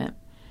movement.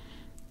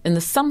 In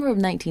the summer of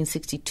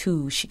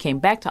 1962, she came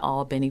back to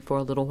Albany for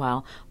a little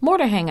while, more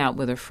to hang out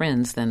with her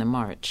friends than to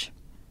march.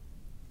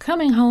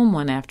 Coming home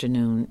one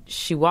afternoon,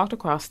 she walked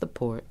across the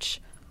porch,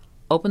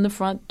 opened the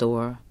front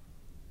door,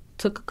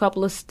 took a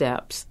couple of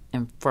steps,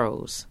 and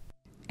froze.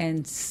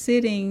 And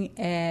sitting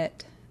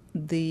at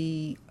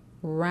the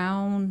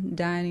round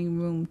dining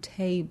room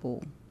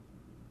table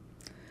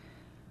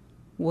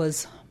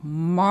was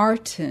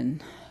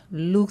Martin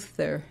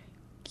Luther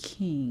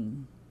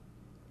King.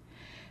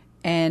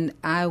 And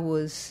I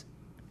was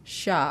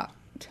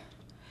shocked.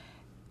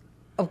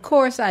 Of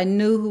course, I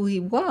knew who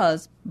he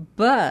was,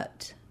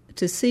 but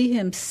to see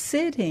him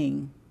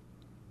sitting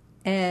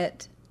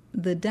at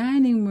the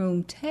dining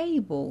room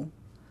table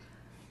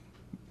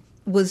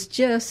was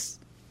just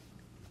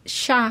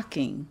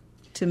shocking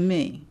to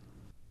me.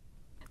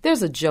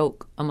 There's a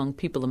joke among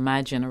people of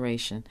my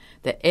generation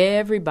that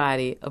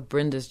everybody of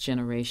Brenda's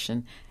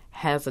generation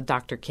has a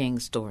Dr. King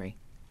story.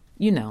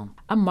 You know,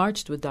 I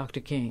marched with Dr.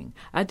 King.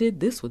 I did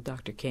this with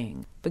Dr.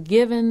 King. But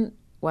given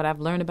what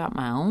I've learned about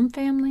my own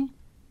family,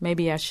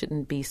 maybe I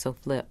shouldn't be so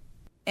flip.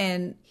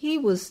 And he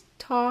was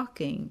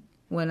talking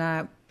when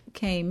I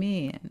came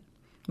in.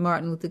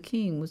 Martin Luther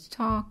King was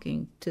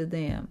talking to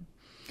them.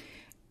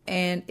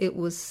 And it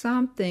was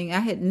something, I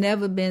had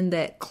never been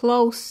that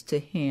close to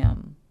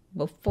him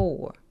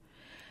before.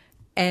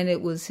 And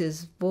it was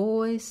his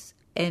voice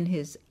and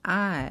his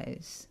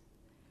eyes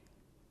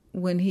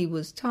when he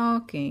was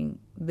talking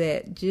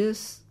that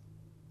just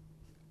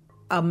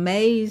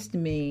amazed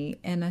me.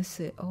 And I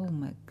said, oh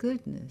my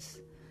goodness,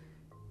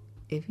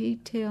 if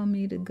he'd tell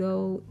me to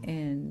go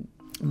and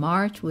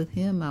march with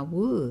him, I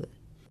would.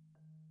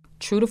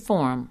 True to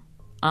form,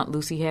 Aunt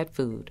Lucy had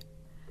food.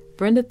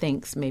 Brenda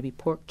thinks maybe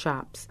pork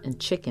chops and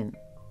chicken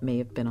may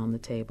have been on the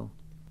table.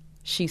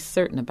 She's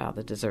certain about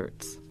the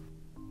desserts.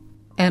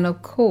 And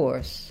of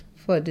course,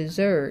 for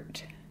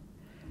dessert,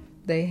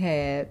 they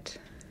had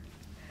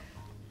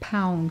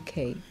pound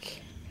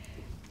cake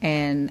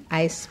and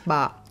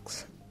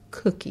icebox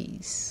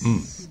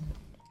cookies.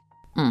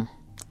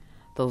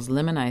 Those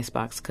lemon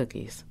icebox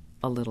cookies.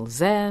 A little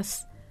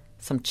zest,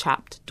 some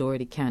chopped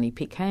Doherty County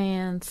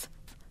pecans,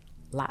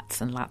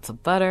 lots and lots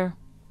of butter.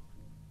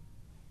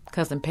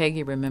 Cousin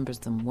Peggy remembers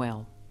them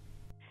well.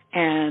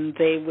 And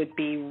they would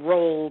be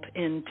rolled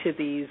into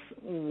these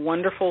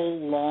wonderful,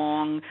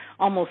 long,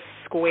 almost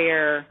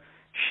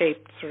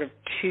square-shaped sort of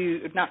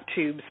not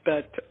tubes,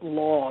 but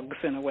logs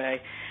in a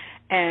way.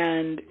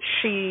 And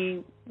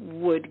she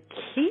would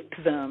keep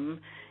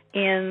them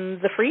in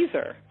the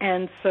freezer.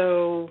 And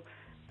so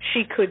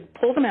she could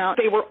pull them out.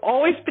 They were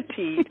always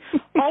petite,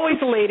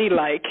 always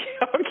ladylike,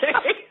 okay?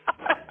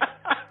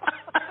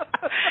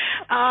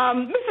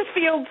 Mrs.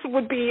 Fields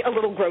would be a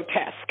little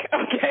grotesque,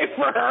 okay,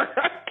 for her,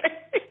 okay?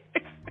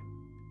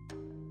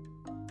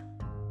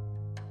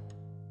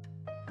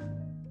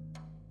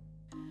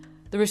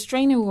 The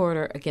restraining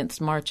order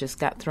against marches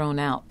got thrown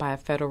out by a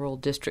federal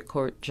district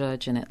court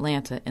judge in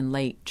Atlanta in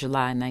late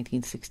July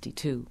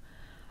 1962.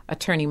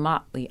 Attorney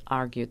Motley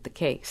argued the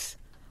case.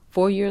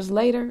 4 years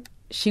later,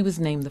 she was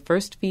named the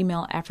first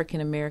female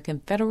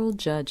African-American federal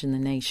judge in the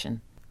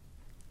nation.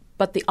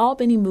 But the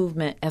Albany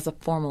movement as a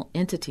formal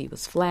entity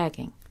was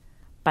flagging.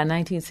 By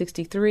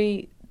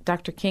 1963,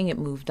 Dr. King had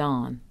moved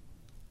on.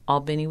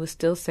 Albany was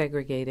still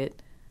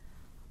segregated,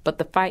 but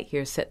the fight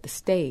here set the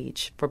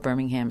stage for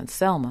Birmingham and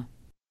Selma.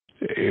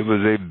 It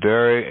was a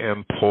very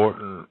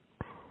important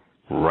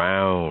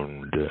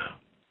round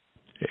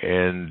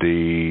in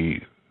the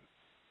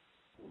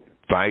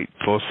fight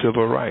for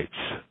civil rights.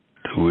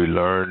 We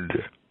learned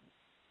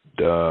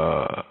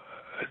the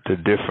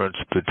difference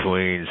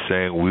between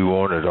saying we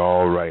want it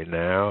all right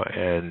now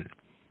and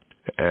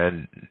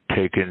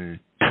taking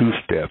two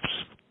steps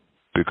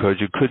because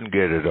you couldn't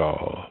get it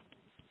all.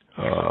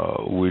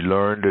 We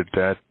learned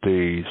that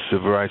the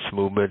civil rights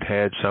movement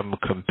had some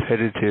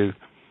competitive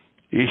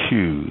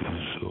issues,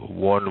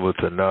 one with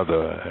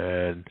another,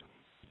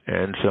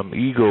 and some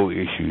ego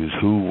issues.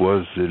 Who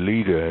was the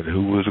leader and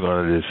who was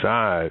going to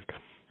decide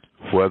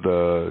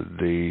whether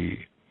the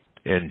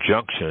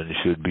injunction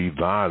should be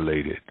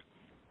violated?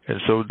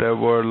 And so there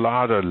were a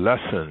lot of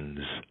lessons.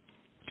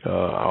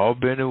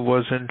 Albany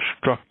was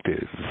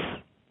instructive.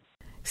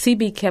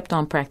 C.B. kept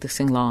on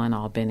practicing law in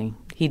Albany.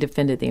 He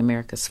defended the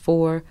Americas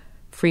Four,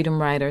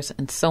 Freedom Riders,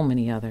 and so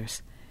many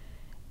others.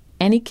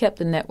 And he kept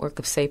the network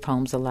of safe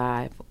homes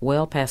alive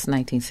well past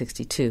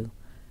 1962.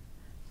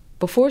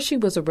 Before she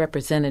was a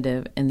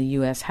representative in the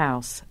U.S.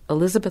 House,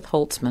 Elizabeth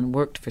Holtzman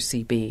worked for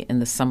C.B. in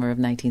the summer of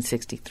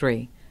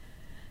 1963.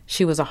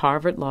 She was a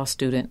Harvard law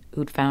student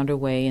who'd found her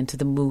way into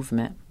the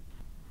movement.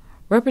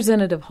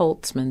 Representative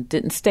Holtzman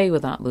didn't stay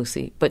with Aunt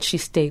Lucy, but she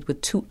stayed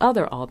with two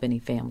other Albany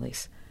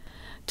families.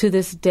 To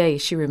this day,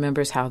 she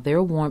remembers how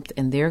their warmth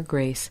and their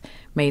grace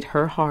made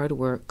her hard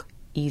work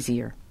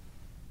easier.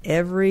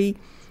 Every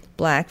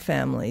black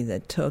family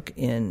that took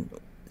in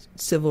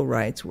civil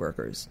rights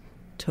workers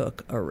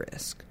took a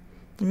risk.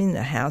 I mean,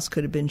 the house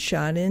could have been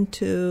shot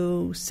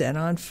into, set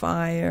on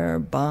fire,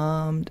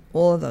 bombed.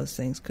 All of those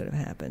things could have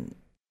happened.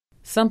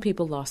 Some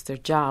people lost their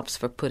jobs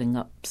for putting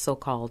up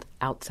so-called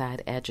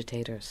outside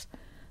agitators.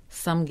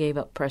 Some gave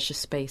up precious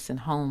space in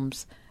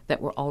homes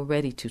that were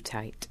already too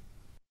tight.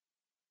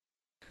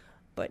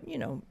 But,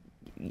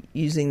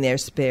 using their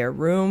spare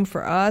room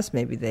for us,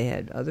 maybe they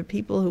had other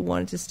people who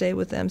wanted to stay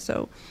with them.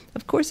 So,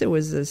 of course, it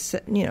was a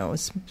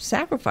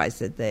sacrifice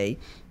that they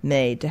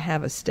made to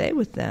have us stay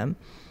with them.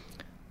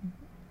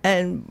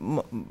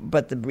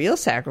 But the real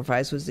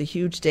sacrifice was the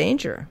huge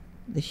danger,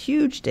 the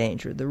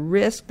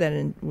risk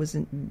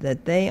that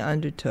they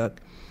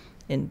undertook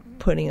in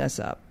putting us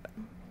up.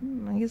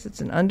 I guess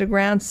it's an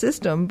underground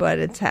system, but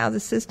it's how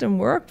the system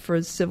worked for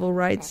the civil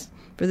rights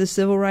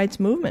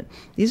movement.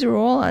 These are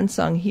all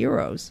unsung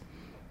heroes.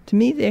 To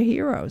me, they're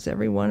heroes,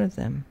 every one of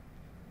them.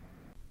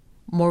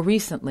 More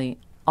recently,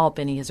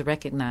 Albany has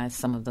recognized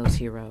some of those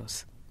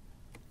heroes.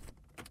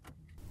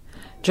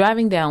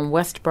 Driving down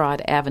West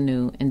Broad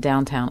Avenue in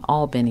downtown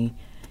Albany,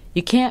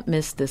 you can't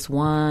miss this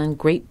one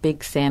great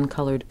big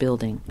sand-colored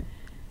building.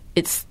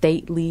 It's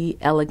stately,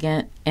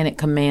 elegant, and it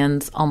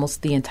commands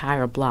almost the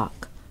entire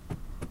block.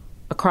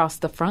 Across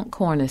the front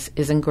cornice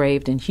is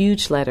engraved in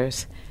huge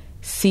letters,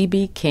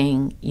 C.B.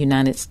 King,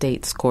 United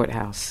States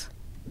Courthouse.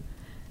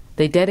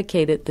 They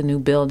dedicated the new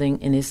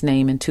building in his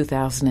name in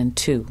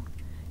 2002.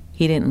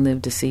 He didn't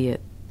live to see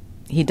it.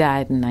 He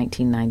died in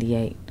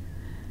 1998.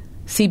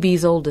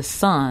 C.B.'s oldest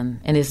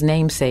son and his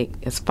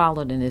namesake has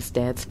followed in his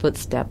dad's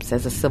footsteps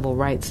as a civil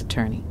rights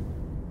attorney.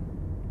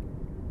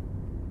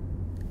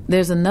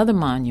 There's another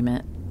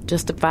monument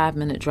just a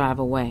 5-minute drive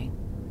away.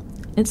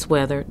 It's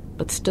weathered,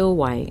 but still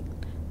white.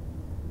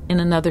 In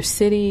another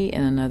city,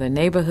 in another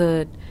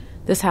neighborhood,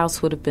 this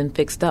house would have been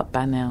fixed up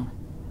by now.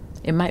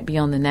 It might be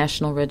on the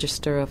National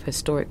Register of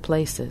Historic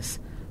Places.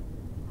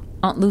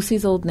 Aunt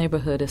Lucy's old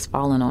neighborhood has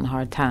fallen on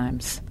hard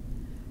times.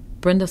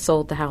 Brenda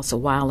sold the house a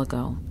while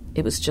ago.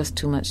 It was just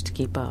too much to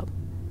keep up.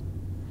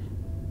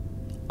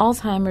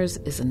 Alzheimer's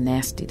is a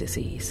nasty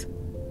disease.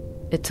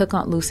 It took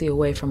Aunt Lucy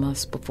away from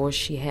us before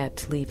she had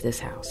to leave this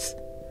house.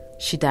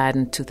 She died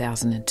in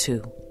 2002.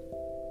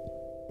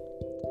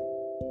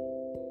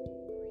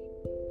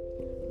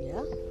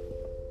 Yeah,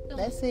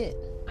 that's it.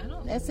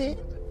 That's it.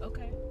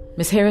 Okay.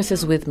 Miss Harris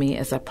is with me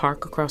as I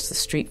park across the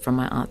street from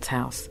my aunt's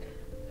house.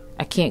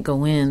 I can't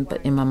go in,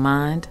 but in my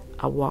mind,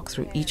 I walk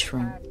through each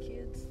room.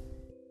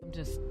 I'm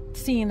just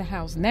seeing the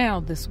house now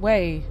this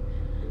way.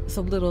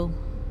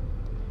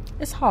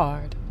 It's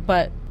hard,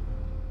 but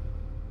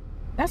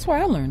that's where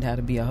I learned how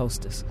to be a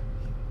hostess,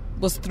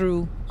 was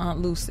through Aunt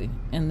Lucy,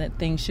 and that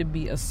things should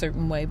be a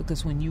certain way,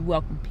 because when you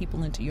welcome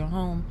people into your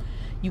home,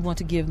 you want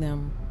to give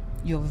them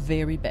your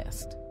very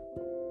best.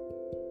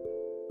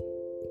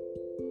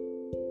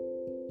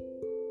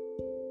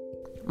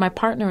 My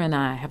partner and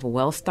I have a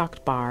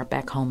well-stocked bar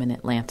back home in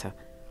Atlanta.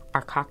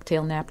 Our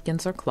cocktail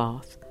napkins are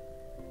cloth.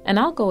 And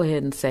I'll go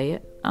ahead and say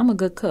it, I'm a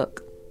good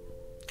cook.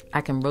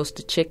 I can roast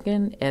a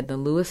chicken Edna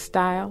Lewis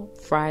style,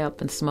 fry up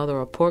and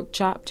smother a pork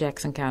chop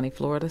Jackson County,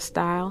 Florida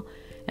style,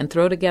 and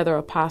throw together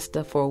a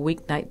pasta for a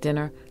weeknight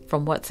dinner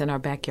from what's in our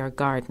backyard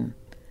garden.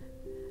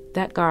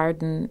 That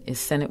garden is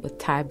scented with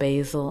Thai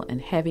basil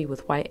and heavy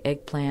with white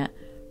eggplant,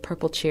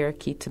 purple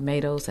Cherokee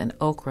tomatoes, and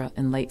okra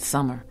in late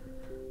summer.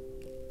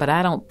 But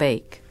I don't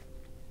bake.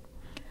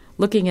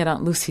 Looking at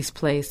Aunt Lucy's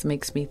place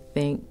makes me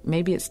think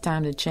maybe it's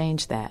time to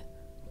change that.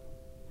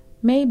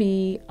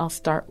 Maybe I'll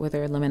start with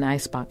her lemon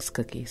icebox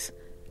cookies.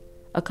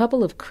 A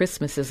couple of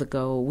Christmases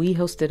ago, we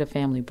hosted a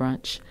family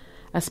brunch.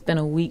 I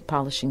spent a week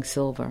polishing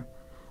silver.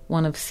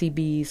 One of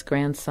CB's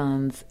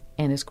grandsons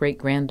and his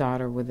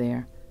great-granddaughter were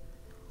there.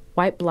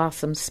 White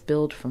blossoms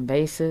spilled from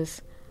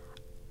vases.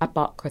 I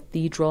bought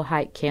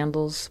cathedral-height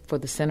candles for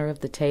the center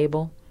of the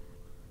table.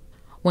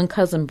 When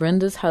Cousin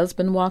Brenda's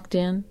husband walked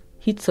in,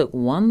 he took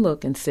one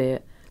look and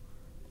said,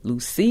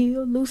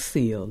 "Lucille,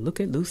 Lucille,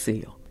 look at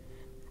Lucille."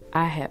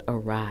 I had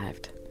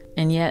arrived.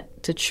 And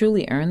yet, to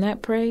truly earn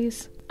that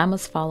praise, I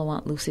must follow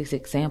Aunt Lucy's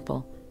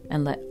example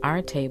and let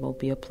our table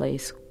be a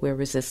place where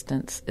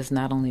resistance is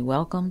not only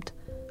welcomed,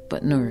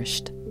 but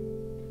nourished.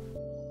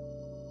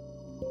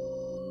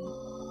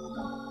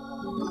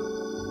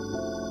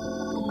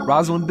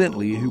 Rosalind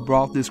Bentley, who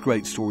brought this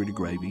great story to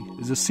Gravy,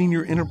 is a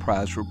senior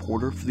enterprise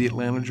reporter for the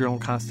Atlanta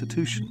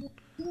Journal-Constitution.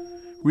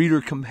 Read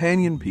her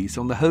companion piece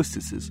on the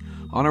Hostesses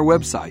on our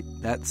website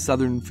at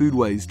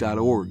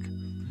southernfoodways.org.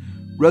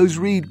 Rose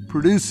Reed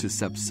produced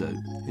this episode,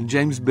 and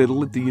James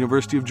Biddle at the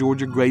University of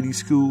Georgia Grady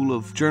School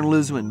of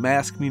Journalism and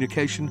Mass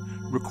Communication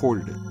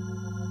recorded it.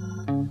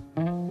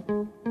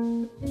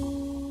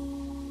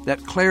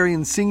 That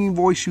clarion singing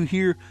voice you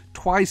hear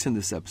twice in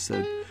this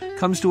episode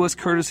comes to us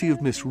courtesy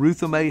of Miss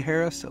Rutha Mae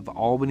Harris of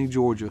Albany,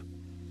 Georgia.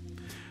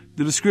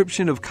 The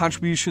description of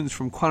contributions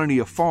from Quantity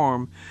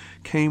Farm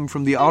came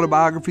from the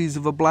autobiographies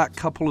of a black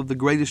couple of the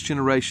greatest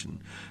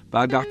generation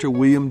by Dr.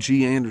 William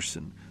G.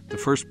 Anderson, the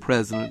first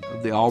president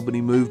of the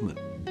Albany movement.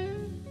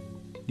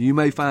 You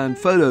may find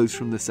photos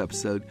from this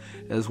episode,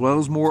 as well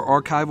as more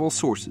archival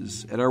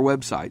sources, at our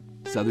website,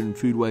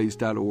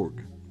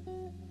 southernfoodways.org.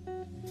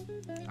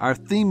 Our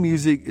theme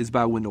music is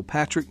by Wendell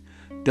Patrick.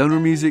 Donor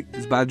music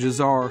is by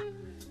Jazar.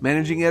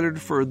 Managing editor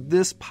for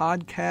this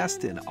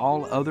podcast and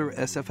all other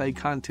SFA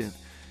content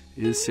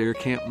is Sarah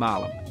Camp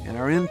Milam, and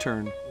our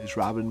intern is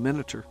Robin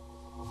Miniter.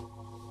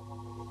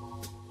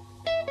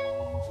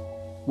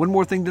 One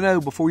more thing to know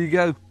before you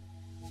go.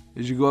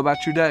 As you go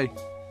about your day,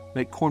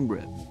 make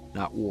cornbread,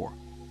 not war.